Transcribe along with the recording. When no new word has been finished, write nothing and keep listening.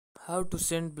how to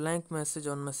send blank message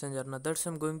on Messenger. Now that's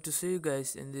I'm going to show you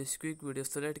guys in this quick video,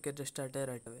 so let's get started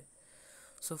right away.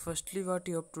 So firstly, what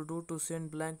you have to do to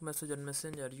send blank message on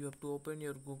Messenger, you have to open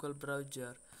your Google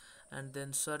browser and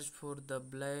then search for the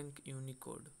blank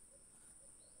Unicode.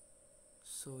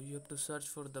 So you have to search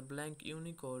for the blank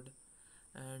Unicode,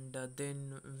 and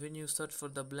then when you search for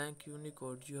the blank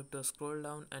Unicode, you have to scroll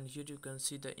down, and here you can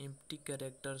see the empty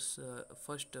characters,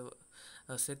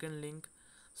 second link.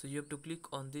 So you have to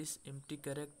click on these empty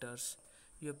characters.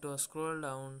 You have to scroll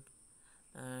down,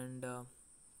 and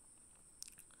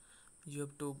you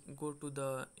have to go to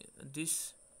the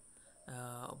this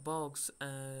box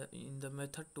in the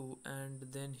method 2, and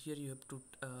then here you have to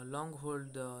long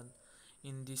hold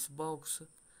in this box,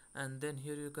 and then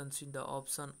here you can see the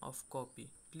option of copy.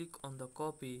 Click on the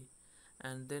copy,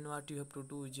 and then what you have to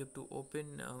do is you have to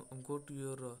open go to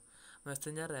your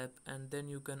Messenger app, and then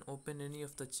you can open any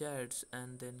of the chats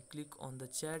and then click on the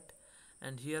chat.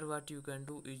 And here what you can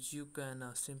do is you can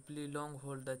simply long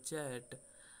hold the chat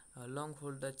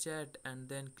and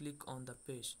then click on the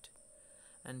paste,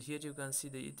 and here you can see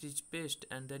the it is paste,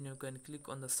 and then you can click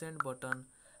on the send button,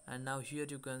 and now here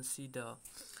you can see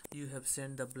you have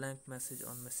sent the blank message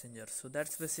on Messenger. So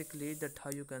that's basically it, that how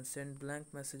you can send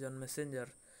blank message on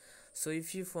Messenger. So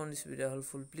if you found this video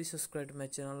helpful, please subscribe to my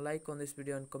channel, like on this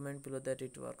video, and comment below that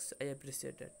it works. I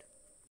appreciate it.